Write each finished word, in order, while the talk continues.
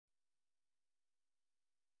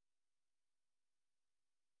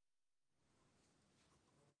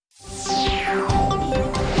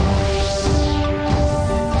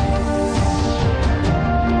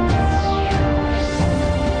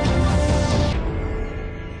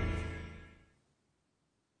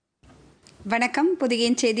வணக்கம். புதிய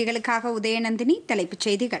செய்திகளுக்காக உதயநந்தினி. தலைப்புச்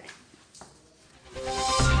செய்திகள்.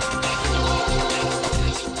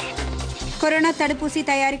 கொரோனா தடுப்பூசி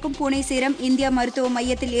தயாரிக்கும் புனே சீரம் இந்தியா மருத்துவ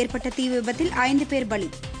மையத்தில் ஏற்பட்ட தீ விபத்தில் 5 பேர் பலி.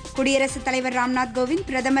 குடியரசுத் தலைவர் ராம்நாத் கோவிந்த்,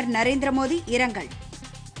 பிரதமர் நரேந்திர மோடி இரங்கல்.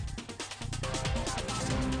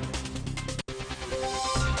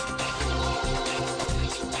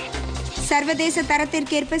 சர்வதேச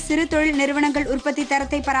தரத்திற்கேற்ப சிறு தொழில் நிறுவனங்கள் உற்பத்தி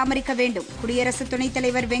தரத்தை பராமரிக்க வேண்டும். குடியரசு துணைத்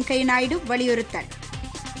தலைவர் வெங்கையா நாயுடு வலியுறுத்தல்.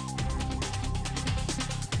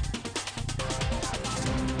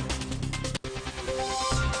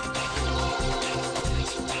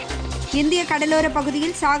 இந்திய கடலோர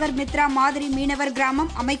பகுதியில் சாகர் மித்ரா மாதிரி மீனவர்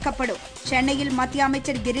கிராமம் அமைக்கப்படும். சென்னையில் மத்திய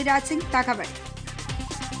அமைச்சர் கிரிராஜ் சிங் தகவல்.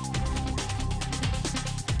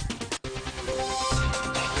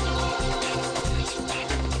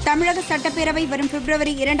 தமிழக சட்டப்பேரவை வரும்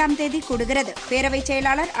பிப்ரவரி 2ஆம் தேதி கூடுகிறது. பேரவைச்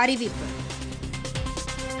செயலாளர் அறிவிப்பு.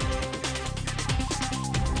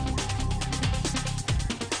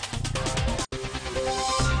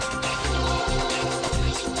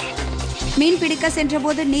 மீன்பிடிக்க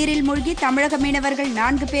சென்றபோது நீரில் மூழ்கி தமிழக மீனவர்கள்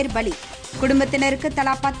 4 பேர் பலி. குடும்பத்தினருக்கு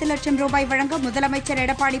தலா 10 லட்சம் ரூபாய் வழங்க முதலமைச்சர்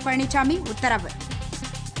எடப்பாடி பழனிசாமி உத்தரவு.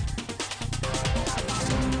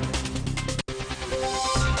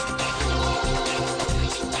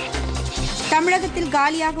 தமிழகத்தில்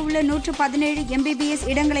காலியாக உள்ள 117 MBBS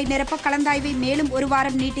இடங்களை நிரப்ப கலந்தாய்வை மேலும் ஒரு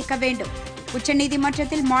வாரம் நீட்டிக்க வேண்டும்.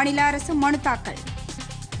 உச்சநீதிமன்றத்தில் மாநில அரசு மனு தாக்கல்.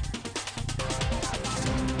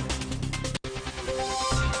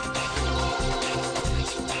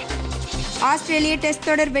 ஆஸ்திரேலிய டெஸ்ட்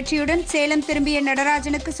தொடர் வெற்றியுடன் சேலம் திரும்பிய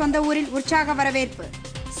நடராஜனுக்கு சொந்த ஊரில் உற்சாக வரவேற்பு.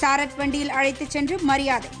 சாரட் வண்டியில் அழைத்துச் சென்று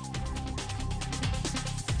மரியாதை.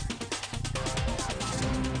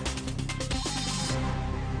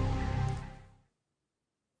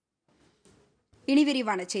 இனி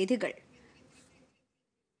விரிவான செய்திகள்.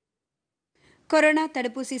 கொரோனா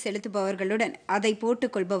தடுப்பூசி செலுத்துபவர்களுடன் அதை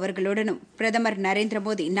போட்டுக் கொள்பவர்களுடனும் பிரதமர் நரேந்திர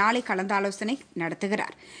மோடி நாளை கலந்தாலோசனை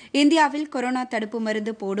நடத்துகிறார். இந்தியாவில் கொரோனா தடுப்பு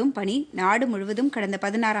மருந்து போடும் பணி நாடு முழுவதும் கடந்த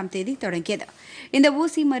 16ஆம் தேதி தொடங்கியது. இந்த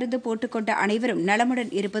ஊசி மருந்து போட்டுக்கொண்ட அனைவரும்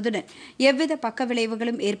நலமுடன் இருப்பதுடன் எவ்வித பக்க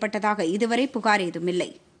விளைவுகளும் ஏற்பட்டதாக இதுவரை புகார் ஏதுமில்லை.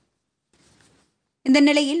 இந்த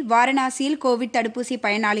நிலையில் வாரணாசியில் கோவிட் தடுப்பூசி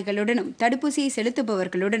பயனாளிகளுடனும் தடுப்பூசியை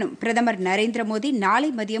செலுத்துபவர்களுடனும் பிரதமர் நரேந்திர மோடி நாளை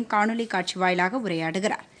மதியம் காணொலி காட்சி வாயிலாக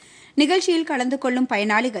உரையாடுகிறார். நிகழ்ச்சியில் கலந்து கொள்ளும்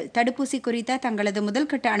பயனாளிகள் தடுப்பூசி குறித்த தங்களது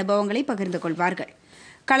முதல்கட்ட அனுபவங்களை பகிர்ந்து கொள்வார்கள்.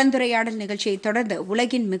 கலந்துரையாடல் நிகழ்ச்சியை தொடர்ந்து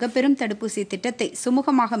உலகின் மிகப்பெரும் தடுப்பூசி திட்டத்தை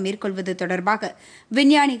சுமூகமாக மேற்கொள்வது தொடர்பாக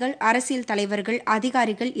விஞ்ஞானிகள், அரசியல் தலைவர்கள்,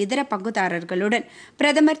 அதிகாரிகள், இதர பங்குதாரர்களுடன்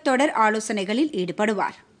பிரதமர் தொடர் ஆலோசனைகளில்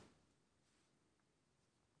ஈடுபடுவார்.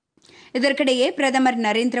 இதற்கிடையே பிரதமர்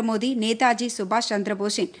நரேந்திர மோடி நேதாஜி சுபாஷ்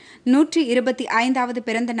சந்திரபோஸின் 125வது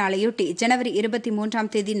பிறந்த நாளையொட்டி ஜனவரி 23ஆம்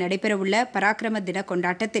தேதி நடைபெறவுள்ள பராக்கிரம தின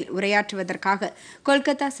கொண்டாட்டத்தில் உரையாற்றுவதற்காக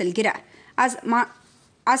கொல்கத்தா செல்கிறார்.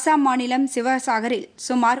 அசாம் மாநிலம் சிவசாகரில்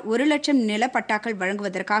சுமார் 1 லட்சம் நிலப்பட்டாக்கள்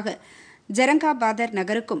வழங்குவதற்காக ஜரங்காபாதர்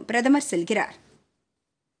நகருக்கும் பிரதமர் செல்கிறார்.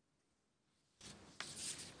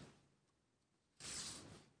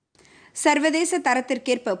 சர்வதேச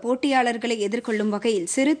தரத்திற்கேற்ப போட்டியாளர்களை எதிர்கொள்ளும் வகையில்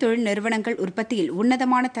சிறு தொழில் நிறுவனங்கள் உற்பத்தியில்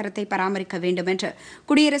உன்னதமான தரத்தை பராமரிக்க வேண்டும் என்று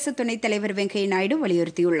குடியரசு துணைத் தலைவர் வெங்கையா நாயுடு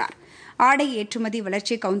வலியுறுத்தியுள்ளார். ஆடை ஏற்றுமதி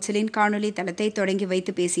வளர்ச்சி கவுன்சிலின் காணொலி தளத்தை தொடங்கி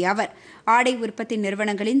வைத்து பேசிய அவர், ஆடை உற்பத்தி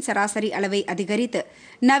நிறுவனங்களின் சராசரி அளவை அதிகரித்து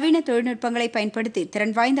நவீன தொழில்நுட்பங்களை பயன்படுத்தி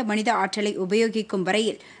திறன் வாய்ந்த மனித ஆற்றலை உபயோகிக்கும்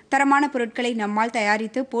வரையில் தரமான பொருட்களை நம்மால்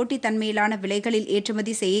தயாரித்து போட்டித்தன்மையிலான விலைகளில்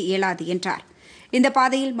ஏற்றுமதி செய்ய இயலாது என்றார். இந்த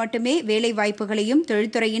பாதையில் மட்டுமே வேலை வாய்ப்புகளையும்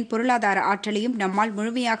தொழில்துறையின் பொருளாதார ஆற்றலையும் நம்மால்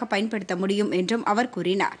முழுமையாக பயன்படுத்த முடியும் என்றும் அவர்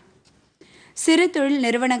கூறினார். சிறு தொழில்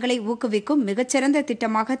நிறுவனங்களை ஊக்குவிக்கும் மிகச்சிறந்த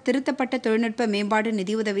திட்டமாக திருத்தப்பட்ட தொழில்நுட்ப மேம்பாடு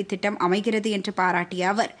நிதியுதவி திட்டம் அமைகிறது என்று பாராட்டிய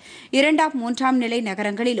அவர், 2ஆம் 3ஆம் நிலை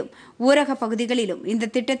நகரங்களிலும் ஊரக பகுதிகளிலும்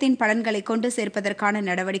இந்த திட்டத்தின் பலன்களை கொண்டு சேர்ப்பதற்கான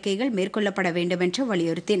நடவடிக்கைகள் மேற்கொள்ளப்பட வேண்டும் என்று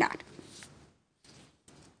வலியுறுத்தினார்.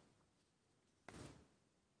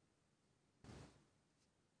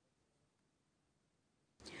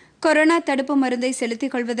 கொரோனா தடுப்பு மருந்தை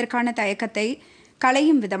செலுத்திக் கொள்வதற்கான தயக்கத்தை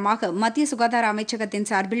களையும் விதமாக மத்திய சுகாதார அமைச்சகத்தின்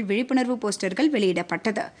சார்பில் விழிப்புணர்வு போஸ்டர்கள்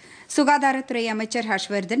வெளியிடப்பட்டது. சுகாதாரத்துறை அமைச்சர்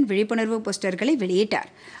ஹர்ஷ்வர்தன் விழிப்புணர்வு போஸ்டர்களை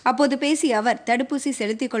வெளியிட்டார். அப்போது பேசிய அவர், தடுப்பூசி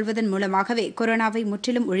செலுத்திக் கொள்வதன் மூலமாகவே கொரோனாவை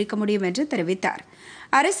முற்றிலும் ஒழிக்க முடியும் என்று தெரிவித்தார்.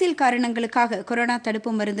 அரசியல் காரணங்களுக்காக கொரோனா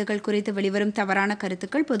தடுப்பு மருந்துகள் குறித்து வெளிவரும் தவறான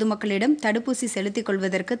கருத்துக்கள் பொதுமக்களிடம் தடுப்பூசி செலுத்திக்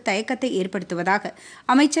கொள்வதற்கு தயக்கத்தை ஏற்படுத்துவதாக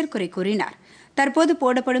அமைச்சர் குறை கூறினார். தற்போது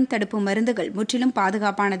போடப்படும் தடுப்பு மருந்துகள் முற்றிலும்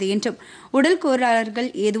பாதுகாப்பானது என்றும் உடல் கோளாறுகள்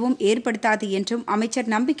எதுவும் ஏற்படுத்தாது என்றும் அமைச்சர்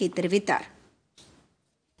நம்பிக்கை தெரிவித்தார்.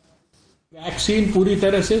 वैक्सीन पूरी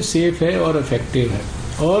तरह से सेफ है और इफेक्टिव है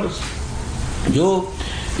और जो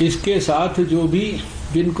इसके साथ जो भी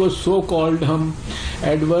जिनको सो कॉल्ड हम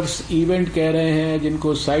एडवर्स इवेंट कह रहे हैं, जिनको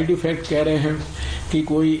साइड इफेक्ट कह रहे हैं कि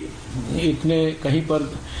कोई इतने कहीं पर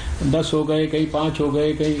 10 हो गए, कहीं 5 हो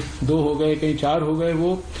गए, कहीं 2 हो गए, कहीं 4 हो गए,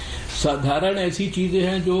 वो साधारण ऐसी चीजें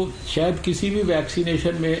हैं जो शायद किसी भी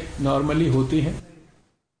वैक्सीनेशन में नॉर्मली होती हैं।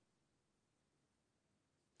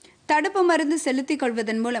 தடுப்பு மருந்து செலுத்திக்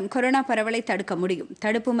கொள்வதன் மூலம் கொரோனா பரவலை தடுக்க முடியும்.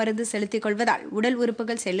 தடுப்பு மருந்து செலுத்திக் கொள்வதால் உடல்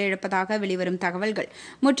உறுப்புகள் செயலிழப்பதாக வெளிவரும் தகவல்கள்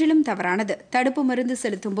முற்றிலும் தவறானது. தடுப்பு மருந்து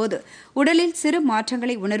செலுத்தும் போது உடலில் சிறு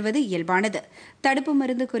மாற்றங்களை உணர்வது இயல்பானது. தடுப்பு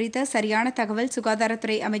மருந்து குறித்த சரியான தகவல்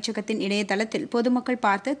சுகாதாரத்துறை அமைச்சகத்தின் இணையதளத்தில் பொதுமக்கள்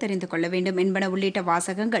பார்த்து தெரிந்து கொள்ள வேண்டும் என்பன உள்ளிட்ட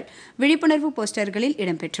வாசகங்கள் விழிப்புணர்வு போஸ்டர்களில்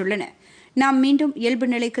இடம்பெற்றுள்ளன. நாம் மீண்டும் இயல்பு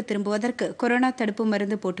நிலைக்கு திரும்புவதற்கு கொரோனா தடுப்பு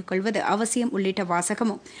மருந்து போட்டுக்கொள்வது அவசியம் உள்ளிட்ட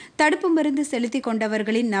வாசகமும் தடுப்பு மருந்து செலுத்திக்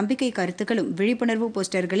கொண்டவர்களின் நம்பிக்கை கருத்துக்களும் விழிப்புணர்வு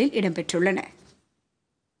போஸ்டர்களில் இடம்பெற்றுள்ளன.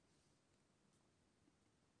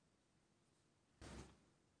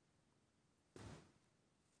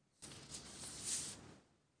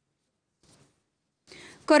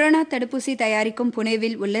 கொரோனா தடுப்பூசி தயாரிக்கும்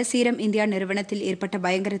புனேவில் உள்ள சீரம் இந்தியா நிறுவனத்தில் ஏற்பட்ட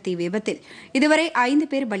பயங்கர தீ விபத்தில் இதுவரை 5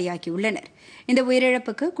 பேர் பலியாகியுள்ளனர். இந்த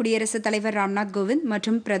உயிரிழப்புக்கு குடியரசுத் தலைவர் ராம்நாத் கோவிந்த்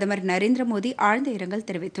மற்றும் பிரதமர் நரேந்திர மோடி ஆழ்ந்த இரங்கல்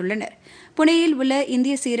தெரிவித்துள்ளனர். புனேயில் உள்ள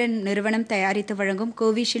இந்திய சீரம் நிறுவனம் தயாரித்து வழங்கும்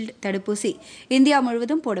கோவிஷீல்டு தடுப்பூசி இந்தியா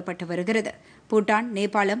முழுவதும் போடப்பட்டு வருகிறது. பூட்டான்,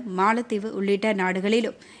 நேபாளம், மாலத்தீவு உள்ளிட்ட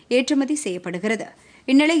நாடுகளிலும் ஏற்றுமதி செய்யப்படுகிறது.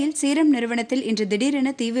 இந்நிலையில் சீரம் நிறுவனத்தில் இன்று திடீரென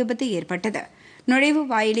தீ விபத்து ஏற்பட்டது. நுழைவு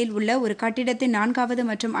வாயிலில் உள்ள ஒரு கட்டிடத்தின் 4வது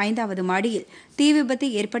மற்றும் 5வது மாடியில் தீ விபத்து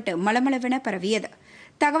ஏற்பட்டு மளமளவென பரவியது.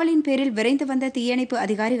 தகவலின் பேரில் விரைந்து வந்த தீயணைப்பு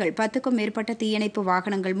அதிகாரிகள் 10க்கும் மேற்பட்ட தீயணைப்பு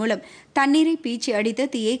வாகனங்கள் மூலம் தண்ணீரை பீச்சி அடித்து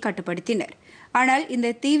தீயை கட்டுப்படுத்தினர். ஆனால்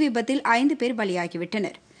இந்த தீ விபத்தில் 5 பேர்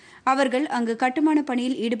பலியாகிவிட்டனர். அவர்கள் அங்கு கட்டுமான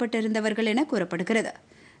பணியில் ஈடுபட்டிருந்தவர்கள் என கூறப்படுகிறது.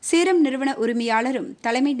 சீரம் நிறுவன உரிமையாளரும்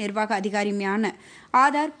தலைமை நிர்வாக அதிகாரியுமான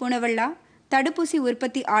ஆதார் பூனவல்லா தடுப்பூசி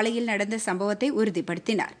உற்பத்தி ஆலையில் நடந்த சம்பவத்தை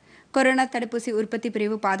உறுதிப்படுத்தினார். கொரோனா தடுப்பூசி உற்பத்தி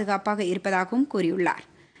பிரிவு பாதுகாப்பாக இருப்பதாகவும் கூறியுள்ளார்.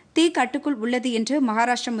 தீ கட்டுக்குள் உள்ளது என்று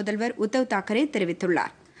மகாராஷ்டிர முதல்வர் உத்தவ் தாக்கரே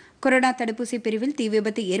தெரிவித்துள்ளார். கொரோனா தடுப்பூசி பிரிவில் தீ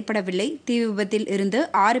விபத்து ஏற்படவில்லை. தீ விபத்தில் இருந்து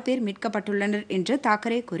 6 பேர் மீட்கப்பட்டுள்ளனர் என்று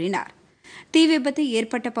தாக்கரே கூறினார். தீ விபத்து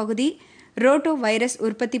ஏற்பட்ட பகுதி ரோட்டோ வைரஸ்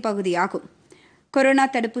உற்பத்தி பகுதியாகும். கொரோனா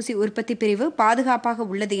தடுப்பூசி உற்பத்தி பிரிவு பாதுகாப்பாக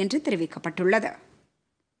உள்ளது என்று தெரிவிக்கப்பட்டுள்ளது.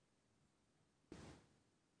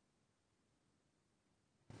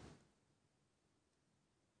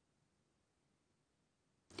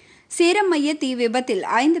 சீரம் மைய தீ விபத்தில்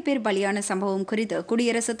 5 பேர் பலியான சம்பவம் குறித்து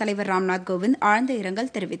குடியரசுத் தலைவர் ராம்நாத் கோவிந்த் ஆழ்ந்த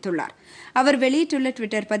இரங்கல் தெரிவித்துள்ளார். அவர் வெளியிட்டுள்ள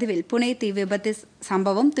டுவிட்டர் பதிவில் புனே தீ விபத்து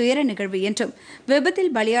சம்பவம் துயர நிகழ்வு என்றும்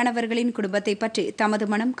விபத்தில் பலியானவர்களின் குடும்பத்தை பற்றி தமது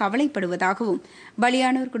மனம் கவலைப்படுவதாகவும்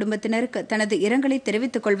பலியானோர் குடும்பத்தினருக்கு தனது இரங்கலை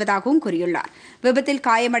தெரிவித்துக் கொள்வதாகவும் கூறியுள்ளார். விபத்தில்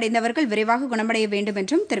காயமடைந்தவர்கள் விரைவாக குணமடைய வேண்டும்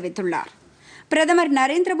என்றும் தெரிவித்துள்ளார். பிரதமர்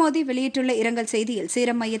நரேந்திர மோடி வெளியிட்டுள்ள இரங்கல் செய்தியில்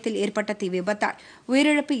சீரம் மையத்தில் ஏற்பட்ட தீ விபத்தால்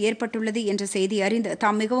உயிரிழப்பு ஏற்பட்டுள்ளது என்ற செய்தி அறிந்து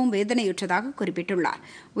தாம் மிகவும் வேதனையுற்றதாக குறிப்பிட்டுள்ளார்.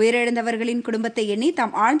 உயிரிழந்தவர்களின் குடும்பத்தை எண்ணி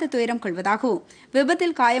தாம் ஆழ்ந்த துயரம் கொள்வதாகவும்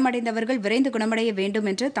விபத்தில் காயமடைந்தவர்கள் விரைந்து குணமடைய வேண்டும்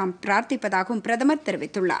என்று தாம் பிரார்த்திப்பதாகவும் பிரதமர்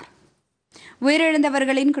தெரிவித்துள்ளார்.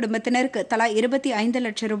 உயிரிழந்தவர்களின் குடும்பத்தினருக்கு தலா 25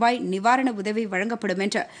 லட்சம் ரூபாய் நிவாரண உதவி வழங்கப்படும்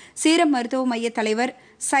என்று சீரம் மருத்துவ மைய தலைவர்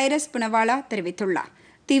சைரஸ் புனவாலா தெரிவித்துள்ளார்.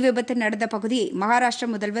 தீ விபத்து நடந்த பகுதியை மகாராஷ்டிர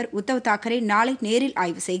முதல்வர் உத்தவ் தாக்கரே நாளை நேரில்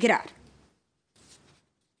ஆய்வு செய்கிறார்.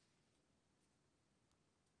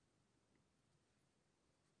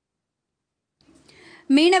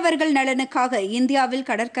 மீனவர்கள் நலனுக்காக இந்தியாவில்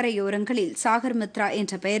கடற்கரையோரங்களில் சாகர் மித்ரா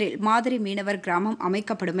என்ற பெயரில் மாதிரி மீனவர் கிராமம்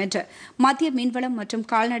அமைக்கப்படும் என்று மத்திய மீன்வளம் மற்றும்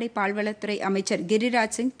கால்நடை பால்வளத்துறை அமைச்சர்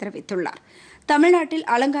கிரிராஜ் சிங் தெரிவித்துள்ளார். தமிழ்நாட்டில்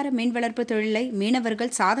அலங்கார மீன் வளர்ப்பு தொழிலை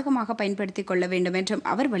மீனவர்கள் சாதகமாக பயன்படுத்திக் கொள்ள வேண்டும் என்றும்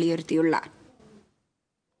அவர் வலியுறுத்தியுள்ளார்.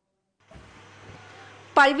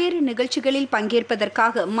 பல்வேறு நிகழ்ச்சிகளில்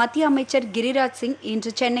பங்கேற்பதற்காக மத்திய அமைச்சர் கிரிராஜ் சிங்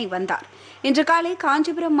இன்று சென்னை வந்தார். இன்று காலை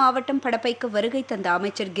காஞ்சிபுரம் மாவட்டம் படப்பைக்கு வருகை தந்த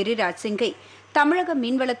அமைச்சர் கிரிராஜ் சிங்கை தமிழக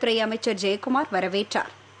மீன்வளத்துறை அமைச்சர் ஜெயக்குமார்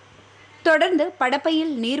வரவேற்றார். தொடர்ந்து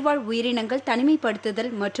படப்பையில் நீர்வாழ் உயிரினங்கள்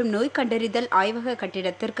தனிமைப்படுத்துதல் மற்றும் நோய் கண்டறிதல் ஆய்வக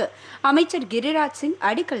கட்டிடத்திற்கு அமைச்சர் கிரிராஜ் சிங்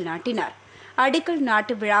அடிக்கல் நாட்டினார். அடிக்கல்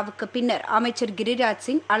நாட்டு விழாவுக்கு பின்னர் அமைச்சர் கிரிராஜ்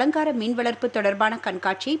சிங் அலங்கார மீன் வளர்ப்பு தொடர்பான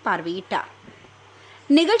கண்காட்சியை பார்வையிட்டார்.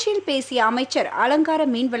 நிகழ்ச்சியில் பேசிய அமைச்சர் அலங்கார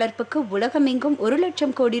மீன் வளர்ப்புக்கு உலகமெங்கும் 1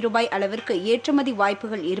 லட்சம் கோடி ரூபாய் அளவிற்கு ஏற்றுமதி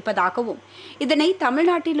வாய்ப்புகள் இருப்பதாகவும் இதனை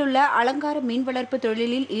தமிழ்நாட்டில் உள்ள அலங்கார மீன் வளர்ப்பு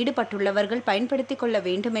தொழிலில் ஈடுபட்டுள்ளவர்கள் பயன்படுத்திக் கொள்ள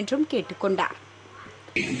வேண்டும் என்றும் கேட்டுக் கொண்டார்.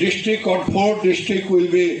 District or 4 district will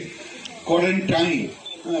be quarantine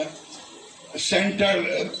center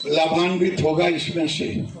लाभान्वित होगा इसमें से।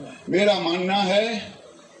 मेरा मानना है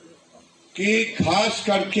कि खास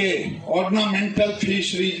करके ऑर्नामेंटल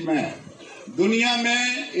फिशरीज में दुनिया में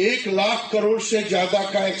 1 लाख करोड़ से ज्यादा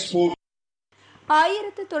का एक्सपोर्ट।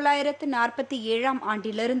 1947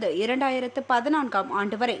 ஆண்டிலிருந்து 2014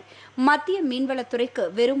 ஆண்டு வரை மத்திய மீன்வளத்துறைக்கு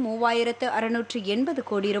வெறும் 3680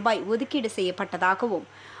 கோடி ரூபாய் ஒதுக்கீடு செய்யப்பட்டதாகவும்,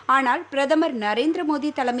 ஆனால் பிரதமர் நரேந்திர மோடி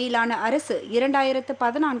தலைமையிலான அரசு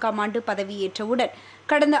 2014 ஆண்டு பதவியேற்றவுடன்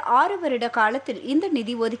கடந்த 6 வருட காலத்தில் இந்த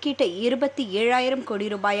நிதி ஒதுக்கீட்டை 27,000 கோடி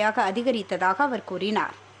ரூபாயாக அதிகரித்ததாக அவர்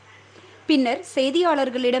கூறினார். பின்னர்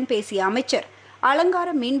செய்தியாளர்களிடம் பேசிய அமைச்சர், அலங்கார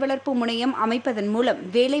மீன் வளர்ப்பு முனையம் அமைப்பதன் மூலம்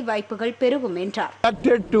வேலை வாய்ப்புகள் பெருகும் என்றார்.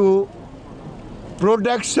 To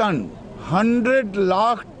production 100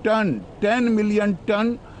 lakh ton, 10 million ton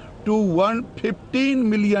to 15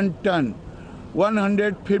 million ton,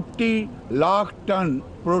 150 lakh ton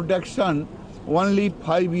production only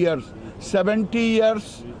 5 years, 70 years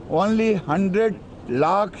only 100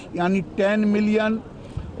 lakh yani 10 million,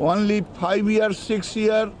 only 5 years 6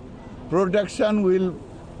 year production will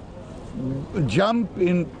jump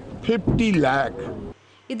in 50 lakh.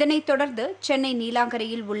 இதனைத் தொடர்ந்து சென்னை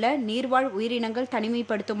நீலாங்கரையில் உள்ள நீர்வாழ் உயிரினங்கள்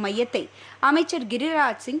தனிமைப்படுத்தும் மையத்தை அமைச்சர்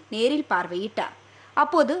கிரிராஜ் சிங் நேரில் பார்வையிட்டார்.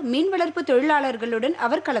 அப்போது மீன் வளர்ப்பு தொழிலாளர்களுடன்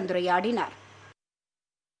அவர் கலந்துரையாடினார்.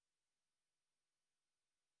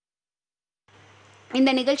 இந்த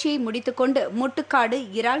நிகழ்ச்சியை முடித்துக்கொண்டு முட்டுக்காடு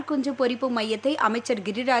இறால் குஞ்சு பொரிப்பு மையத்தை அமைச்சர்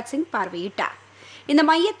கிரிராஜ் சிங் பார்வையிட்டார். இந்த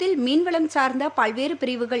மையத்தில் மீன்வளம் சார்ந்த பல்வேறு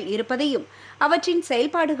பிரிவுகள் இருப்பதையும் அவற்றின்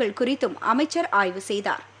செயல்பாடுகள் குறித்தும் அமைச்சர் ஆய்வு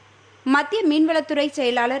செய்தார். மத்திய மீன்வளத்துறை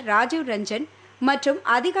செயலாளர் ராஜீவ் ரஞ்சன் மற்றும்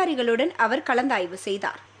அதிகாரிகளுடன் அவர் கலந்தாய்வு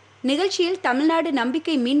செய்தார். நிகழ்ச்சியில் தமிழ்நாடு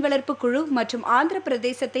நம்பிக்கை மீன்வளர்ப்பு குழு மற்றும் ஆந்திர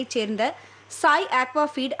பிரதேசத்தைச் சேர்ந்த சாய் ஆக்வா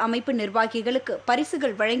ஃபீட் அமைப்பு நிர்வாகிகளுக்கு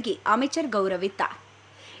பரிசுகள் வழங்கி அமைச்சர் கௌரவித்தார்.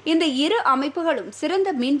 இந்த இரு அமைப்புகளும் சிறந்த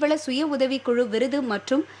மீன்வள சுய உதவி குழு விருது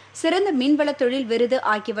மற்றும் சிறந்த மீன்வள தொழில் விருது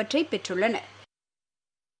ஆகியவற்றை பெற்றுள்ளன.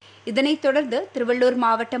 இதனைத் தொடர்ந்து திருவள்ளூர்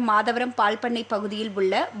மாவட்டம் மாதவரம் பால்பண்ணை பகுதியில்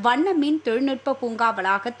உள்ள வண்ண மீன் தொழில்நுட்ப பூங்கா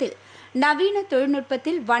வளாகத்தில் நவீன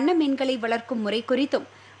தொழில்நுட்பத்தில் வண்ண மீன்களை வளர்க்கும் முறை குறித்தும்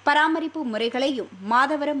பராமரிப்பு முறைகளையும்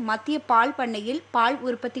மாதவரம் மத்திய பால் பண்ணையில் பால்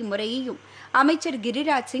உற்பத்தி முறையையும் அமைச்சர்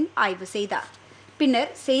கிரிராஜ் சிங் ஆய்வு செய்தார்.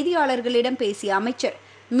 பின்னர் செய்தியாளர்களிடம் பேசிய அமைச்சர்,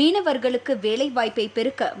 மீனவர்களுக்கு வேலை வாய்ப்பை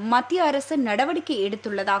பெருக்க மத்திய அரசு நடவடிக்கை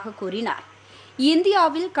எடுத்துள்ளதாக கூறினார்.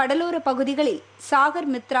 இந்தியாவில் கடலோர பகுதிகளில்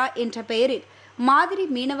சாகர் மித்ரா என்ற பெயரில் மாதிரி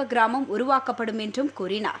மீனவ கிராமம் உருவாக்கப்படும் என்றும்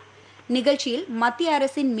கூறினார். நிகழ்ச்சியில் மத்திய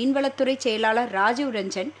அரசின் மீன்வளத்துறை செயலாளர் ராஜீவ்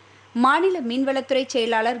ரஞ்சன், மாநில மீன்வளத்துறை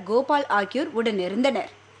செயலாளர் கோபால் ஆகியோர்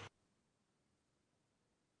உடனிருந்தனர்.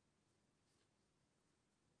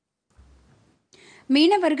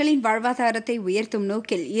 மீனவர்களின் வாழ்வாதாரத்தை உயர்த்தும்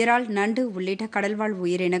நோக்கில் இறால், நண்டு உள்ளிட்ட கடல்வாழ்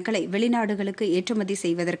உயிரினங்களை வெளிநாடுகளுக்கு ஏற்றுமதி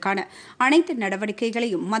செய்வதற்கான அனைத்து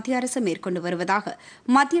நடவடிக்கைகளையும் மத்திய அரசு மேற்கொண்டு வருவதாக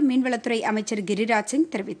மத்திய மீன்வளத்துறை அமைச்சர் கிரிராஜ்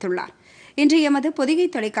சிங் தெரிவித்துள்ளார். இன்று எமது பொதிகை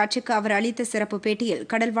தொலைக்காட்சிக்கு அவர் அளித்த சிறப்பு பேட்டியில்,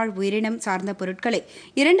 கடல்வாழ் உயிரினம் சார்ந்த பொருட்களை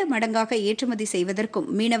 2 மடங்காக ஏற்றுமதி செய்வதற்கும்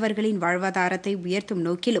மீனவர்களின் வாழ்வாதாரத்தை உயர்த்தும்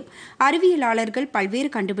நோக்கிலும் அறிவியலாளர்கள்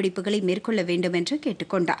பல்வேறு கண்டுபிடிப்புகளை மேற்கொள்ள வேண்டும் என்று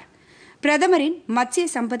கேட்டுக் கொண்டார். பிரதமரின் மத்ஸ்ய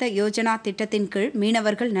சம்பத யோஜனா திட்டத்தின் கீழ்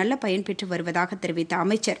மீனவர்கள் நல்ல பயன்பெற்று வருவதாக தெரிவித்த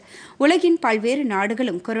அமைச்சர், உலகின் பல்வேறு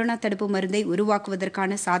நாடுகளும் கொரோனா தடுப்பு மருந்தை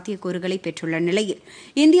உருவாக்குவதற்கான சாத்தியக்கூறுகளை பெற்றுள்ள நிலையில்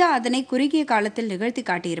இந்தியா அதனை குறுகிய காலத்தில் நிகழ்த்தி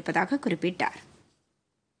காட்டியிருப்பதாக குறிப்பிட்டார்.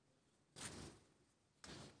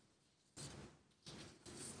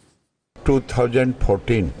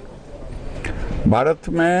 2014 भारत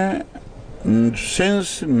में since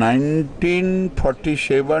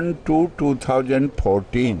 1947 to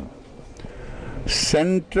 2014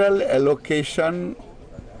 central allocation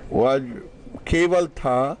was केवल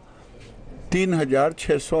था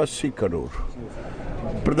 3,680 करोड़.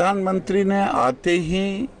 प्रधानमंत्री ने आते ही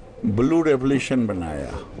ब्लू रेवोल्यूशन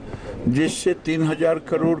बनाया जिससे 3,000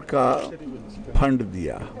 करोड़ का फंड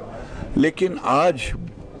दिया. लेकिन आज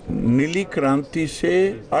नीली क्रांति से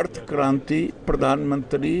अर्थ क्रांति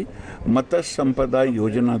प्रधानमंत्री मत्स्य संपदा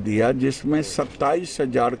योजना दिया जिसमें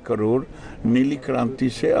 27,000 करोड़ नीली क्रांति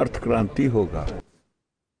से अर्थ क्रांति होगा.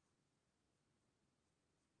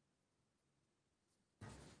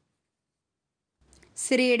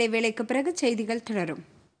 சிறிய இடைவேளைக்கு பிறகு செய்திகள் தொடரும்.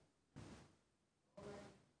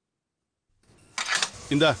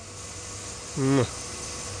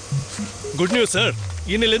 குட் நியூஸ் சார்,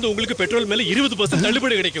 இன்னிலிருந்து உங்களுக்கு பெட்ரோல் மேல 20%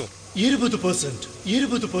 தள்ளுபடி கிடைக்கும். 20%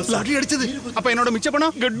 லாட்டரி அடிச்சது. அப்ப என்னோட மிச்ச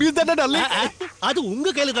பணம் குட் நியூஸ் தான டல்லி. அது உங்க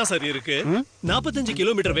கையில தான் சார் இருக்கு. 45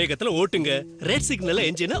 கிலோமீட்டர் வேகத்துல ஓட்டுங்க, ரெட் சிக்னல்ல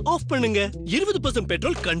என்ஜினை ஆஃப் பண்ணுங்க, 20%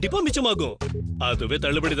 பெட்ரோல் கண்டிப்பா மிச்சமாகும். அதுவே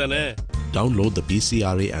தள்ளுபடி தானே. Download the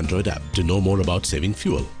PCRA Android app to know more about saving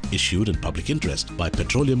fuel. Issued in public interest by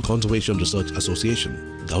Petroleum Conservation Research Association,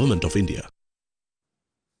 Government of India.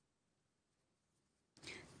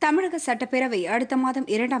 தமிழக சட்டப்பேரவை அடுத்த மாதம்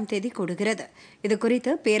 2ஆம் தேதி கூடுகிறது.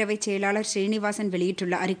 இதுகுறித்து பேரவைச் செயலாளர் ஸ்ரீனிவாசன்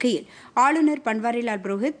வெளியிட்டுள்ள அறிக்கையில், ஆளுநர் பன்வாரிலால்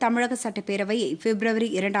புரோஹித் தமிழக சட்டப்பேரவையை பிப்ரவரி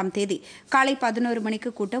 2ஆம் தேதி காலை 11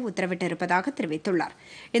 மணிக்கு கூட்ட உத்தரவிட்டிருப்பதாக தெரிவித்துள்ளார்.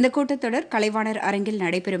 இந்த கூட்டத்தொடர் கலைவாணர் அரங்கில்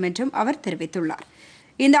நடைபெறும் என்றும் அவர் தெரிவித்துள்ளார்.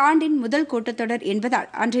 இந்த ஆண்டின் முதல் கூட்டத்தொடர் என்பதால்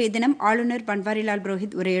அன்றைய தினம் ஆளுநர் பன்வாரிலால்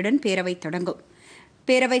புரோஹித் உரையுடன் பேரவை தொடங்கும்.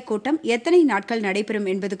 பேரவைக் கூட்டம் எத்தனை நாட்கள் நடைபெறும்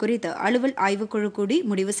என்பது குறித்து அலுவல் ஆய்வுக்குழு கூடி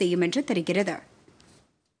முடிவு செய்யும் என்று தெரிகிறது.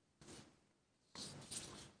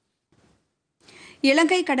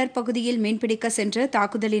 இலங்கை கடற்பகுதியில் மீன்பிடிக்க சென்று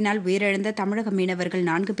தாக்குதலினால் உயிரிழந்த தமிழக மீனவர்கள்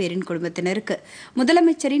 4 பேரின் குடும்பத்தினருக்கு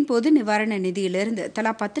முதலமைச்சரின் பொது நிவாரண நிதியிலிருந்து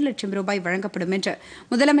தலா 10 லட்சம் ரூபாய் வழங்கப்படும் என்று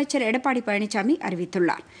முதலமைச்சர் எடப்பாடி பழனிசாமி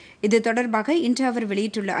அறிவித்துள்ளார். இது தொடர்பாக இன்று அவர்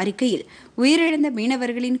வெளியிட்டுள்ள அறிக்கையில், உயிரிழந்த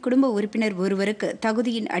மீனவர்களின் குடும்ப உறுப்பினர் ஒருவருக்கு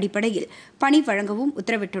தகுதியின் அடிப்படையில் பணி வழங்கவும்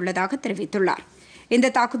உத்தரவிட்டுள்ளதாக தெரிவித்துள்ளார்.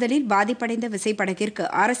 இந்த தாக்குதலில் பாதிப்படைந்த விசைப்படகிற்கு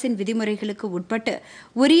அரசின் விதிமுறைகளுக்கு உட்பட்டு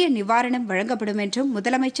உரிய நிவாரணம் வழங்கப்படும் என்றும்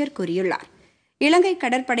முதலமைச்சர் கூறியுள்ளார். இலங்கை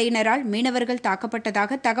கடற்படையினரால் மீனவர்கள்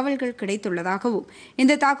தாக்கப்பட்டதாக தகவல்கள் கிடைத்துள்ளதாகவும்,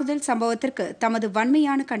 இந்த தாக்குதல் சம்பவத்திற்கு தமது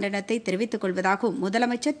வன்மையான கண்டனத்தை தெரிவித்துக் கொள்வதாகவும்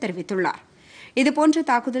முதலமைச்சர் தெரிவித்துள்ளார். இதுபோன்ற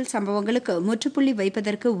தாக்குதல் சம்பவங்களுக்கு முற்றுப்புள்ளி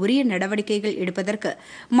வைப்பதற்கு உரிய நடவடிக்கைகள் எடுப்பதற்கு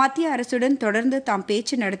மத்திய அரசுடன் தொடர்ந்து தாம்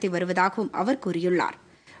பேச்சு நடத்தி வருவதாகவும் அவர் கூறியுள்ளார்.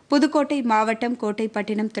 புதுக்கோட்டை மாவட்டம்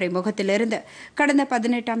கோட்டைப்பட்டினம் துறைமுகத்திலிருந்து கடந்த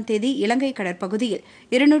 18ஆம் தேதி இலங்கை கடற்பகுதியில்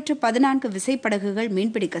 214 விசைப்படகுகள்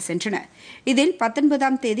மீன்பிடிக்க சென்றன. இதில்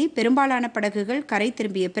 19ஆம் தேதி பெரும்பாலான படகுகள் கரை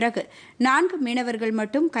திரும்பிய பிறகு 4 மீனவர்கள்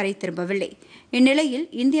மட்டும் கரை திரும்பவில்லை. இந்நிலையில்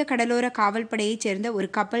இந்திய கடலோர காவல்படையைச் சேர்ந்த ஒரு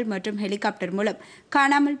கப்பல் மற்றும் ஹெலிகாப்டர் மூலம்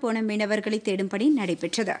காணாமல் போன மீனவர்களை தேடும் பணி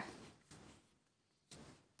நடைபெற்றது.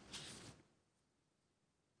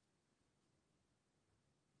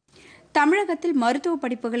 தமிழகத்தில் மருத்துவ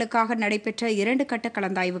படிப்புகளுக்காக நடைபெற்ற 2 கட்ட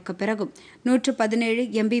கலந்தாய்வுக்கு பிறகும் 117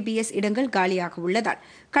 MBBS இடங்கள் காலியாக உள்ளதால்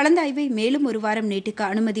கலந்தாய்வை மேலும் ஒரு வாரம் நீட்டிக்க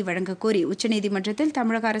அனுமதி வழங்கக் கோரி உச்சநீதிமன்றத்தில்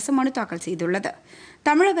தமிழக அரசு மனு தாக்கல் செய்துள்ளது.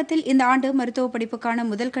 தமிழகத்தில் இந்த ஆண்டு மருத்துவ படிப்புக்கான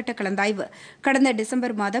முதல் கட்ட கலந்தாய்வு கடந்த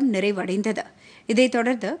டிசம்பர் மாதம் நிறைவடைந்தது. இதைத்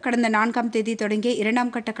தொடர்ந்து கடந்த 4ஆம் தேதி தொடங்கிய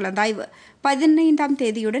 2ஆம் கட்ட கலந்தாய்வு 15ஆம்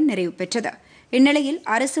தேதியுடன் நிறைவு பெற்றது. இந்நிலையில்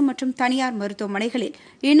அரசு மற்றும் தனியார் மருத்துவமனைகளில்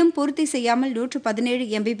இன்னும் பூர்த்தி செய்யாமல் 117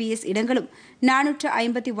 MBBS இடங்களும்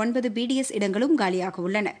 459 BDS இடங்களும் காலியாக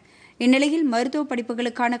உள்ளன. இந்நிலையில் மருத்துவ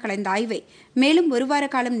படிப்புகளுக்கான கலந்தாய்வை மேலும் ஒரு வார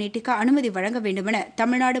காலம் நீட்டிக்க அனுமதி வழங்க வேண்டுமென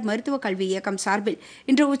தமிழ்நாடு மருத்துவ கல்வி இயக்கம் சார்பில்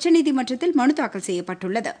இன்று உச்சநீதிமன்றத்தில் மனு தாக்கல்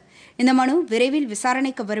செய்யப்பட்டுள்ளது. இந்த மனு விரைவில்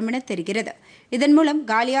விசாரணைக்கு வரும் என தெரிகிறது. இதன் மூலம்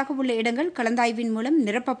காலியாக உள்ள இடங்கள் கலந்தாய்வின் மூலம்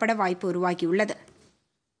நிரப்பப்பட வாய்ப்பு உருவாகியுள்ளது.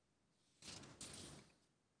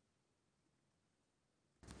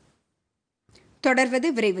 தொடர்வது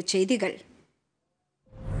விரைவுச் செய்திகள்.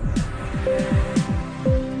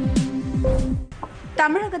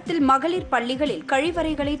 தமிழகத்தில் மகளிர் பள்ளிகளில்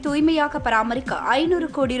கழிவறைகளை தூய்மையாக பராமரிக்க 500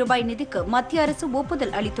 கோடி ரூபாய் நிதிக்கு மத்திய அரசு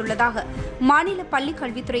ஒப்புதல் அளித்துள்ளதாக மாநில பள்ளிக்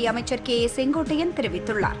கல்வித்துறை அமைச்சர் கே. செங்கோட்டையன்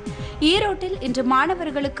தெரிவித்துள்ளார். ஈரோட்டில் இன்று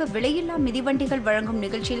மாணவர்களுக்கு விலையில்லா மிதிவண்டிகள் வழங்கும்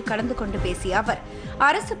நிகழ்ச்சியில் கலந்து கொண்டு பேசிய அவர்,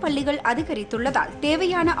 அரசு பள்ளிகள் அதிகரித்துள்ளதால்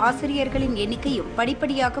தேவையான ஆசிரியர்களின் எண்ணிக்கையும்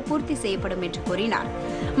படிப்படியாக பூர்த்தி செய்யப்படும் என்று கூறினார்.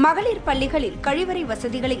 மகளிர் பள்ளிகளில் கழிவறை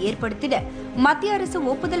வசதிகளை ஏற்படுத்திட மத்திய அரசு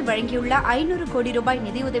ஒப்புதல் வழங்கியுள்ள 500 கோடி ரூபாய்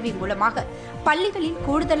நிதியுதவி மூலமாக பள்ளிகளில்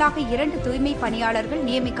கூடுதலாக 2 தூய்மை பணியாளர்கள்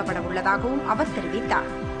நியமிக்கப்பட உள்ளதாகவும் அவர் தெரிவித்தார்.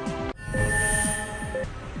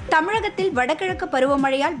 தமிழகத்தில் வடகிழக்கு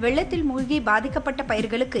பருவமழையால் வெள்ளத்தில் மூழ்கி பாதிக்கப்பட்ட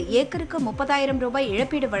பயிர்களுக்கு ஏக்கருக்கு 30,000 ரூபாய்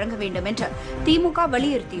இழப்பீடு வழங்க வேண்டும் என்று திமுக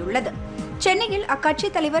வலியுறுத்தியுள்ளது. சென்னையில்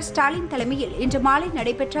அக்கட்சித் தலைவர் ஸ்டாலின் தலைமையில் இன்று மாலை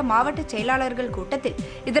நடைபெற்ற மாவட்ட செயலாளர்கள் கூட்டத்தில்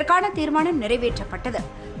இதற்கான தீர்மானம் நிறைவேற்றப்பட்டது.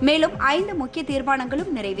 மேலும் 5 முக்கிய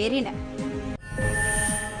தீர்மானங்களும் நிறைவேறின.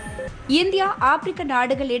 இந்தியா ஆப்பிரிக்க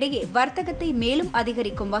நாடுகளிடையே வர்த்தகத்தை மேலும்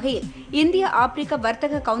அதிகரிக்கும் வகையில் இந்திய ஆப்பிரிக்க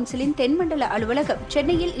வர்த்தக கவுன்சிலின் தென்மண்டல அலுவலகம்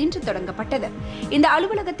சென்னையில் இன்று தொடங்கப்பட்டது. இந்த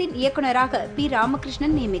அலுவலகத்தின் இயக்குநராக பி.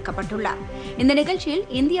 ராமகிருஷ்ணன் நியமிக்கப்பட்டுள்ளார். இந்த நிகழ்ச்சியில்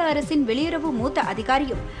இந்திய அரசின் வெளியுறவு மூத்த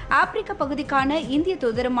அதிகாரியும் ஆப்பிரிக்க பகுதிக்கான இந்திய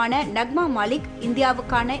தூதருமான நக்மா மாலிக்,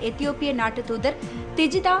 இந்தியாவுக்கான எத்தியோப்பிய நாட்டு தூதர்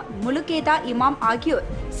திஜிதா முலுகேதா இமாம்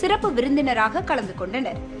ஆகியோர் சிறப்பு விருந்தினராக கலந்து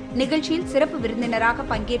கொண்டனர். நிகழ்ச்சியில் சிறப்பு விருந்தினராக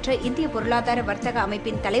பங்கேற்ற இந்திய பொருளாதார வர்த்தக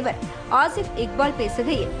அமைப்பின் தலைவர் ஆசிப் இக்பால்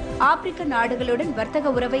பேசுகையில், ஆப்பிரிக்க நாடுகளுடன்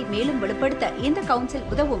வர்த்தக உறவை மேலும் வலுப்படுத்த இந்த கவுன்சில்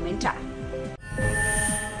உதவும் என்றார்.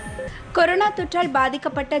 கொரோனா தொற்றால்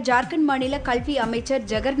பாதிக்கப்பட்ட ஜார்க்கண்ட் மாநில கல்வி அமைச்சர்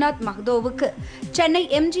ஜெகர்நாத் மஹ்தோவுக்கு சென்னை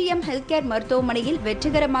MGM ஹெல்த் கேர் மருத்துவமனையில்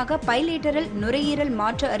வெற்றிகரமாக பைலேட்டரல் நுரையீரல்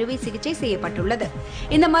மாற்று அறுவை சிகிச்சை செய்யப்பட்டுள்ளது.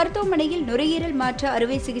 இந்த மருத்துவமனையில் நுரையீரல் மாற்று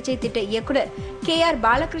அறுவை சிகிச்சை திட்ட இயக்குநர் KR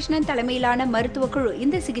பாலகிருஷ்ணன் தலைமையிலான மருத்துவக் குழு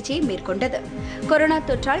இந்த சிகிச்சையை மேற்கொண்டது. கொரோனா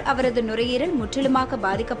தொற்றால் அவரது நுரையீரல் முற்றிலுமாக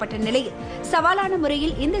பாதிக்கப்பட்ட நிலையில் சவாலான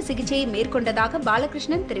முறையில் இந்த சிகிச்சையை மேற்கொண்டதாக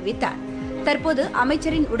பாலகிருஷ்ணன் தெரிவித்தார். தற்போது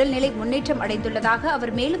அமைச்சரின் உடல்நிலை முன்னேற்றம் அடைந்துள்ளதாக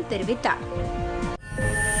அவர் மேலும் தெரிவித்தார்.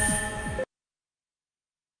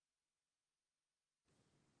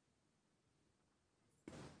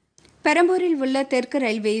 பெரம்பூரில் உள்ள தெற்கு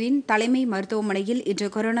ரயில்வேயின் தலைமை மருத்துவமனையில் இன்று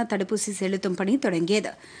கொரோனா தடுப்பூசி செலுத்தும் பணி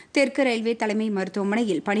தொடங்கியது. தெற்கு ரயில்வே தலைமை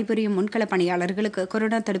மருத்துவமனையில் பணிபுரியும் முன்கள பணியாளர்களுக்கு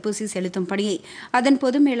கொரோனா தடுப்பூசி செலுத்தும் பணியை அதன்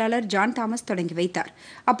பொது மேலாளர் ஜான் தாமஸ் தொடங்கி வைத்தார்.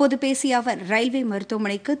 அப்போது பேசிய அவர், ரயில்வே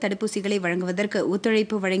மருத்துவமனைக்கு தடுப்பூசிகளை வழங்குவதற்கு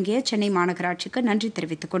ஒத்துழைப்பு வழங்கிய சென்னை மாநகராட்சிக்கு நன்றி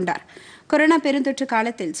தெரிவித்துக் கொண்டார். கொரோனா பெருந்தொற்று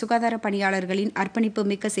காலத்தில் சுகாதார பணியாளர்களின் அர்ப்பணிப்பு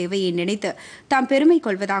மிக்க சேவையை நினைத்து தாம் பெருமை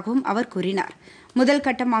கொள்வதாகவும் அவர் கூறினார். முதல்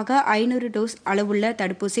கட்டமாக 500 டோஸ் அளவுள்ள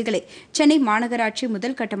தடுப்பூசிகளை சென்னை மாநகராட்சி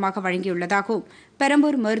முதல் கட்டமாக வழங்கியுள்ளதாகவும்,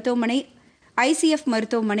 பெரம்பூர் மருத்துவமனை, ICF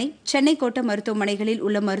மருத்துவமனை, சென்னை கோட்ட மருத்துவமனைகளில்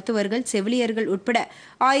உள்ள மருத்துவர்கள், செவிலியர்கள் உட்பட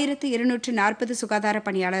 1240 சுகாதார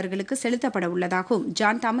பணியாளர்களுக்கு செலுத்தப்பட உள்ளதாகவும்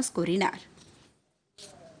ஜான் தாமஸ் கூறினார்.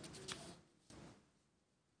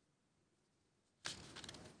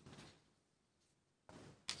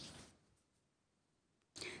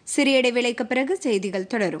 சிறிய இடைவேளைக்கு பிறகு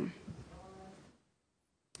செய்திகள் தொடரும்.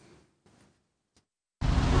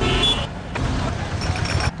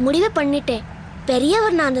 முடிவு பண்ணிட்டேன்.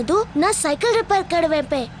 பெரியவர் நானதும் நான் சைக்கிள் ரிப்பேர் கடை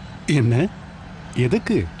வைப்பேன். என்ன?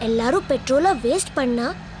 எதுக்கு? எல்லாரும் பெட்ரோலை வேஸ்ட் பண்ணா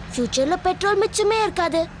ஃபியூச்சர்ல பெட்ரோல் மிச்சமே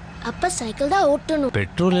இருக்காது. அப்ப சைக்கிள் தான் ஓட்டணும்.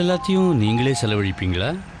 பெட்ரோல் எல்லாத்தையும் நீங்களே செலவழிப்பீங்களா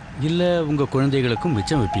இல்ல உங்க குழந்தைகளுக்கும்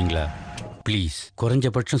மிச்சம் வைப்பீங்களா? ப்ளீஸ்,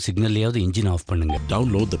 குறைஞ்சபட்சம் சிக்னல்லையாவது இன்ஜின் ஆஃப் பண்ணுங்க.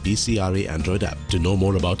 Download the PCRA Android app to know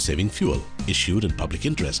more about saving fuel. Issued in public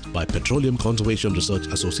interest by Petroleum Conservation Research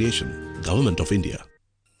Association, Government of India.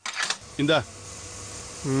 இந்தா.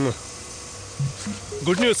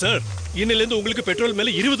 Good news sir. இன்னிலிருந்து உங்களுக்கு பெட்ரோல் மேல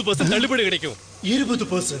 20% தள்ளுபடி கிடைக்கும்.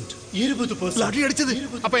 20%. லாட்டரி அடிச்சது.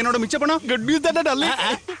 அப்ப என்னோட மிச்ச பணம்? குட் நியூஸ் தானே டார்லிங்.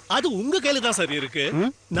 அது உங்க கையில தான் சார் இருக்கு.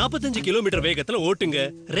 45 கிலோமீட்டர் வேகத்துல ஓட்டுங்க.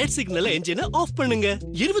 ரெட் சிக்னல்ல என்ஜினை ஆஃப் பண்ணுங்க.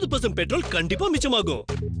 20% பெட்ரோல் கண்டிப்பா மிச்சமாகும்.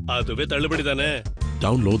 அதுவே தள்ளுபடி தானே.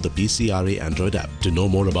 Download the PCRA Android app to know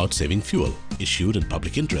more about saving fuel. Issued in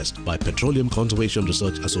public interest by Petroleum Conservation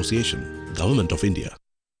Research Association, Government of India.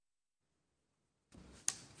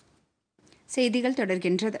 செய்திகள்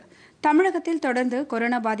தொடர்கின்றது. தமிழகத்தில் தொடர்ந்து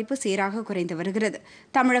கொரோனா பாதிப்பு சீராக குறைந்து வருகிறது.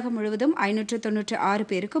 தமிழகம் முழுவதும் 596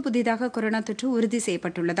 பேருக்கு புதிதாக கொரோனா தொற்று உறுதி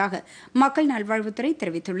செய்யப்பட்டுள்ளதாக மக்கள் நல்வாழ்வுத்துறை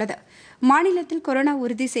தெரிவித்துள்ளது. மாநிலத்தில் கொரோனா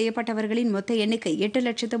உறுதி செய்யப்பட்டவர்களின் மொத்த எண்ணிக்கை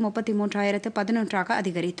 8,33,011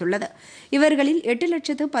 அதிகரித்துள்ளது. இவர்களில்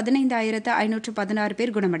 8,15,516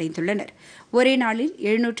 பேர் குணமடைந்துள்ளனர். ஒரே நாளில்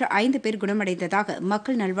 705 பேர் குணமடைந்ததாக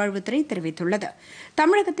மக்கள் நல்வாழ்வுத்துறை தெரிவித்துள்ளது.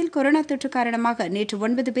 தமிழகத்தில் கொரோனா தொற்று காரணமாக நேற்று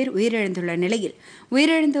 9 பேர் உயிரிழந்துள்ள நிலையில்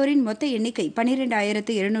உயிரிழந்தோரின் மொத்த எண்ணிக்கை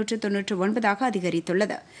 12,299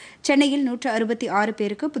 அதிகரித்துள்ளது. சென்னையில் 166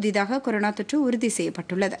 பேருக்கு புதிதாக கொரோனா தொற்று உறுதி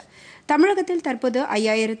செய்யப்பட்டுள்ளது. தமிழகத்தில் தற்போது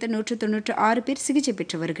 5,196 பேர் சிகிச்சை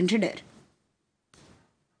பெற்று வருகின்றனர்.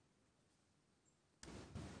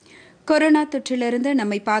 கொரோனா தொற்றிலிருந்து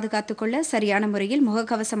நம்மை பாதுகாத்துக் கொள்ள சரியான முறையில்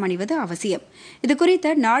முகக்கவசம் அணிவது அவசியம்.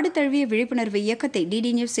 இதுகுறித்த நாடு தழுவிய விழிப்புணர்வு இயக்கத்தை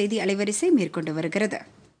டிடி நியூஸ் செய்தி அலைவரிசை மேற்கொண்டு வருகிறது.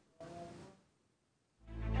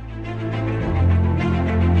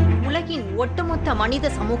 உலகின் ஒட்டுமொத்த மனித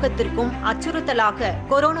சமூகத்திற்கும் அச்சுறுத்தலாக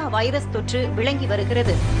கொரோனா வைரஸ் தொற்று விளங்கி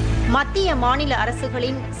வருகிறது. மத்திய மாநில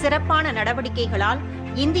அரசுகளின் சிறப்பான நடவடிக்கைகளால்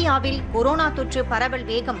இந்தியாவில் கொரோனா தொற்று பரவல்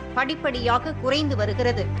வேகம் படிப்படியாக குறைந்து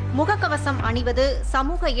வருகிறது. முகக்கவசம் அணிவது,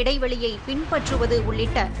 சமூக இடைவெளியை பின்பற்றுவது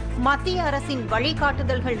உள்ளிட்ட மத்திய அரசின்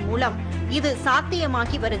வழிகாட்டுதல்கள் மூலம் இது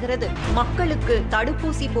சாத்தியமாகி வருகிறது. மக்களுக்கு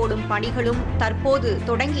தடுப்பூசி போடும் பணிகளும் தற்போது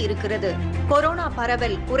தொடங்கி இருக்கிறது. கொரோனா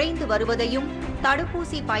பரவல் குறைந்து வருவதையும்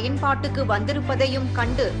தடுப்பூசி பயன்பாட்டுக்கு வந்திருப்பதையும்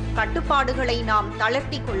கண்டு கட்டுப்பாடுகளை நாம்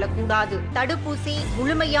தளர்த்தி கொள்ளக்கூடாது. தடுப்பூசி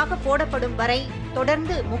முழுமையாக போடப்படும் வரை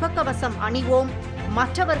தொடர்ந்து முகக்கவசம் அணிவோம்,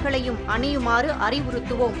 மற்றவர்களையும் அணியுமாறு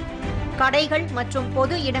அறிவுறுத்துவோம். கடைகள் மற்றும்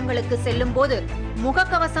பொது இடங்களுக்கு செல்லும் போது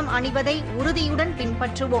முகக்கவசம் அணிவதை உறுதியுடன்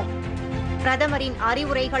பின்பற்றுவோம். பிரதமரின்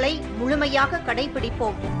அறிவுரைகளை முழுமையாக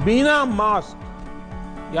கடைபிடிப்போம். बिना मास्क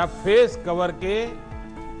या फेस कवर के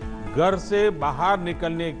घर से बाहर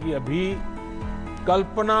निकलने की अभी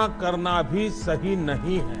कल्पना करना भी सही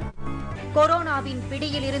नहीं है. கொரோனாவின்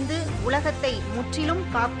பிடியிலிருந்து உலகத்தை முற்றிலும்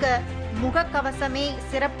காக்க முகக்கவசமே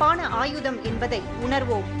சிறப்பான ஆயுதம் என்பதை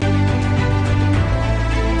உணர்வோம்.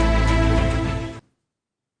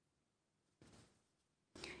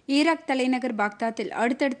 ஈராக் தலைநகர் பாக்தாத்தில்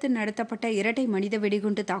அடுத்தடுத்து நடத்தப்பட்ட இரட்டை மனித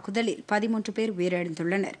வெடிகுண்டு தாக்குதலில் 13 பேர்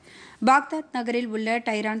உயிரிழந்துள்ளனர். பாக்தாத் நகரில் உள்ள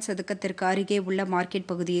டைரான் சதுக்கத்திற்கு அருகே உள்ள மார்க்கெட்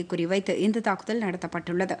பகுதியை குறிவைத்து இந்த தாக்குதல்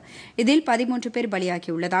நடத்தப்பட்டுள்ளது. இதில் 13 பேர்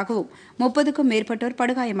பலியாகியுள்ளதாகவும் 30க்கும் மேற்பட்டோர்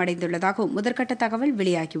படுகாயமடைந்துள்ளதாகவும் முதற்கட்ட தகவல்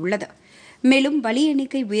வெளியாகியுள்ளது. மேலும் பலி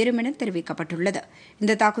எண்ணிக்கை உயரும் என தெரிவிக்கப்பட்டுள்ளது.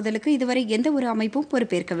 இந்த தாக்குதலுக்கு இதுவரை எந்த ஒரு அமைப்பும்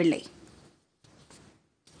பொறுப்பேற்கவில்லை.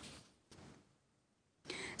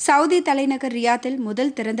 சவுதி தலைநகர் ரியாத்தில்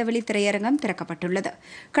முதல் திறந்தவெளி திரையரங்கம் திறக்கப்பட்டுள்ளது.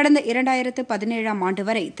 கடந்த 2017ஆம் ஆண்டு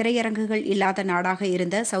வரை திரையரங்குகள் இல்லாத நாடாக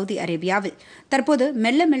இருந்த சவுதி அரேபியாவில் தற்போது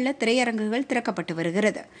மெல்ல மெல்ல திரையரங்குகள் திறக்கப்பட்டு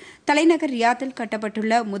வருகிறது. தலைநகர் ரியாத்தில்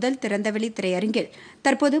கட்டப்பட்டுள்ள முதல் திறந்தவெளி திரையரங்கில்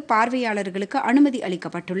தற்போது பார்வையாளர்களுக்கு அனுமதி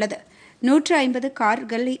அளிக்கப்பட்டுள்ளது. 150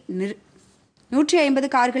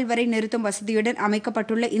 கார்கள் வரை நிறுத்தும் வசதியுடன்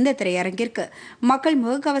அமைக்கப்பட்டுள்ள இந்த திரையரங்கிற்கு மக்கள்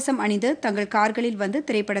முகக்கவசம் அணிந்து தங்கள் கார்களில் வந்து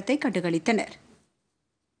திரைப்படத்தை கண்டுகளித்தனர்.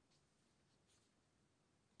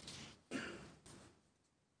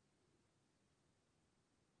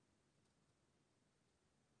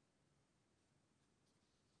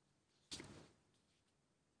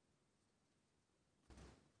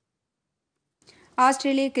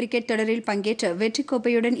 ஆஸ்திரேலிய கிரிக்கெட் தொடரில் பங்கேற்று வெற்றிக்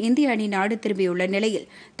கோப்பையுடன் இந்திய அணி நாடு திரும்பியுள்ள நிலையில்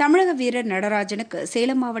தமிழக வீரர் நடராஜனுக்கு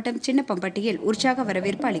சேலம் மாவட்டம் சின்னப்பம்பட்டியில் உற்சாக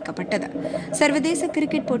வரவேற்பு அளிக்கப்பட்டது. சர்வதேச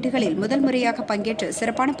கிரிக்கெட் போட்டிகளில் முதல் முறையாக பங்கேற்று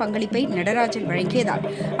சிறப்பான பங்களிப்பை நடராஜன் வழங்கியதால்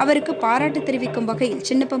அவருக்கு பாராட்டு தெரிவிக்கும் வகையில்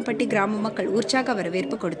சின்னப்பம்பட்டி கிராம மக்கள் உற்சாக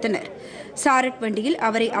வரவேற்பு கொடுத்தனர். சாரட் வண்டியில்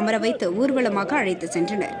அவரை அமர வைத்து ஊர்வலமாக அழைத்து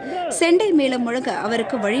சென்றனர். செண்டை மேளம் முழங்க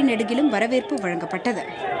அவருக்கு வழிநெடுகிலும் வரவேற்பு வழங்கப்பட்டது.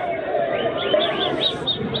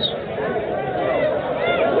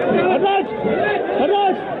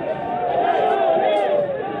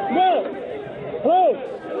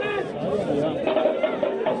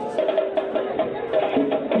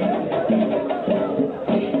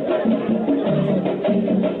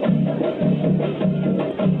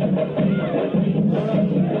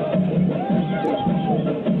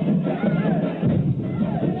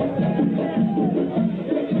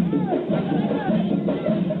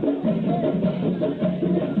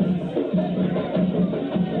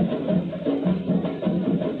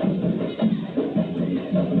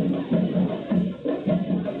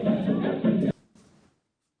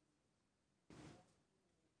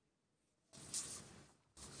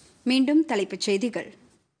 மீண்டும் தலைப்புச் செய்திகள்.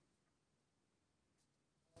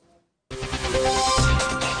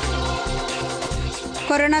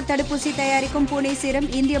 கொரோனா தடுப்பூசி தயாரிக்கும் புனே சீரம்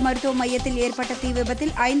இந்திய மருத்துவ மையத்தில் ஏற்பட்ட தீ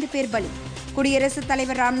விபத்தில் 5 பேர் பலி. குடியரசுத்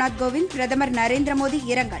தலைவர் ராம்நாத் கோவிந்த், பிரதமர் நரேந்திர மோடி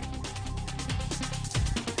இரங்கல்.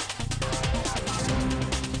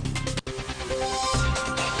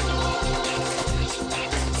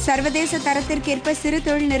 சர்வதேச தரத்திற்கேற்ப சிறு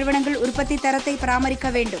தொழில் நிறுவனங்கள் உற்பத்தி தரத்தை பராமரிக்க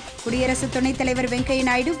வேண்டும். குடியரசு துணைத் தலைவர் வெங்கையா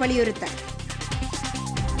நாயுடு வலியுறுத்தல்.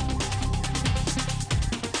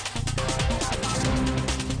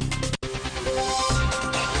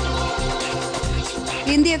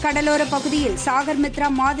 இந்திய கடலோர பகுதியில் சாகர் மித்ரா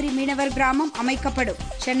மாதிரி மீனவர் கிராமம் அமைக்கப்படும்.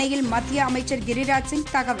 சென்னையில் மத்திய அமைச்சர் கிரிராஜ்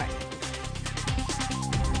சிங் தகவல்.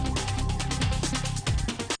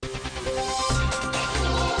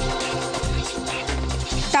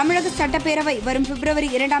 தமிழக சட்டப்பேரவை வரும் பிப்ரவரி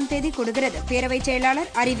 2ஆம் தேதி கூடுகிறது. பேரவைச் செயலாளர்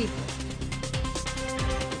அறிவிப்பு.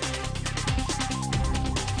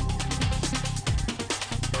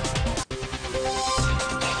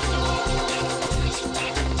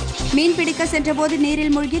 மீன்பிடிக்க சென்றபோது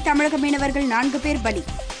நீரில் மூழ்கி தமிழக மீனவர்கள் 4 பேர் பலி.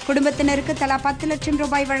 குடும்பத்தினருக்கு தலா 10 லட்சம்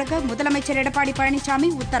ரூபாய் வழங்க முதலமைச்சர் எடப்பாடி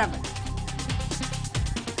பழனிசாமி உத்தரவு.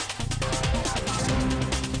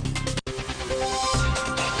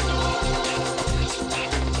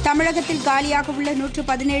 தமிழகத்தில் காலியாக உள்ள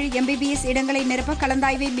 117 MBBS இடங்களை நிரப்ப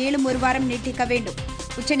கலந்தாய்வை மேலும் ஒரு வாரம் நீட்டிக்க வேண்டும்.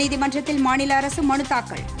 உச்சநீதிமன்றத்தில் மாநில அரசு மனு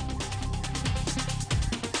தாக்கல்.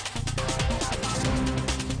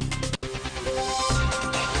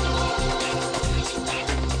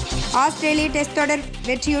 ஆஸ்திரேலிய டெஸ்ட் தொடர்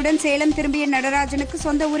வெற்றியுடன் சேலம் திரும்பிய நடராஜனுக்கு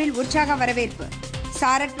சொந்த ஊரில் உற்சாக வரவேற்பு.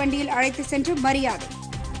 சாரட் வண்டியில் அழைத்து சென்று மரியாதை.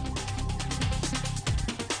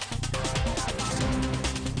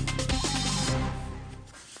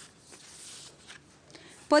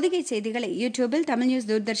 பொதிகை செய்திகளை யூடியூபில் தமிழ் நியூஸ்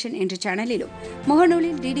தூர்தர்ஷன் என்ற சேனலிலும்,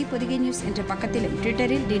 முகநூலில் டிடி பொதிகை நியூஸ் என்ற பக்கத்திலும்,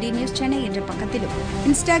 ட்விட்டரில் டிடி நியூஸ் சென்னை என்ற பக்கத்திலும்,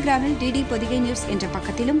 இன்ஸ்டாகிராமில் டிடி பொதிகை நியூஸ் என்ற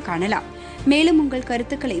பக்கத்திலும் காணலாம். மேலும் உங்கள்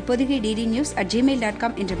கருத்துக்களை பொதிகை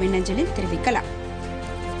ddnews@gmail.com என்ற மின்னஞ்சலில் தெரிவிக்கலாம்.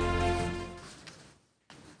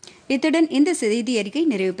 இத்துடன் இந்த செய்தி அறிக்கை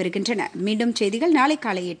நிறைவு பெறுகின்றன. மீண்டும் செய்திகள் நாளை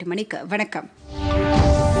காலை 8 மணிக்கு. வணக்கம்.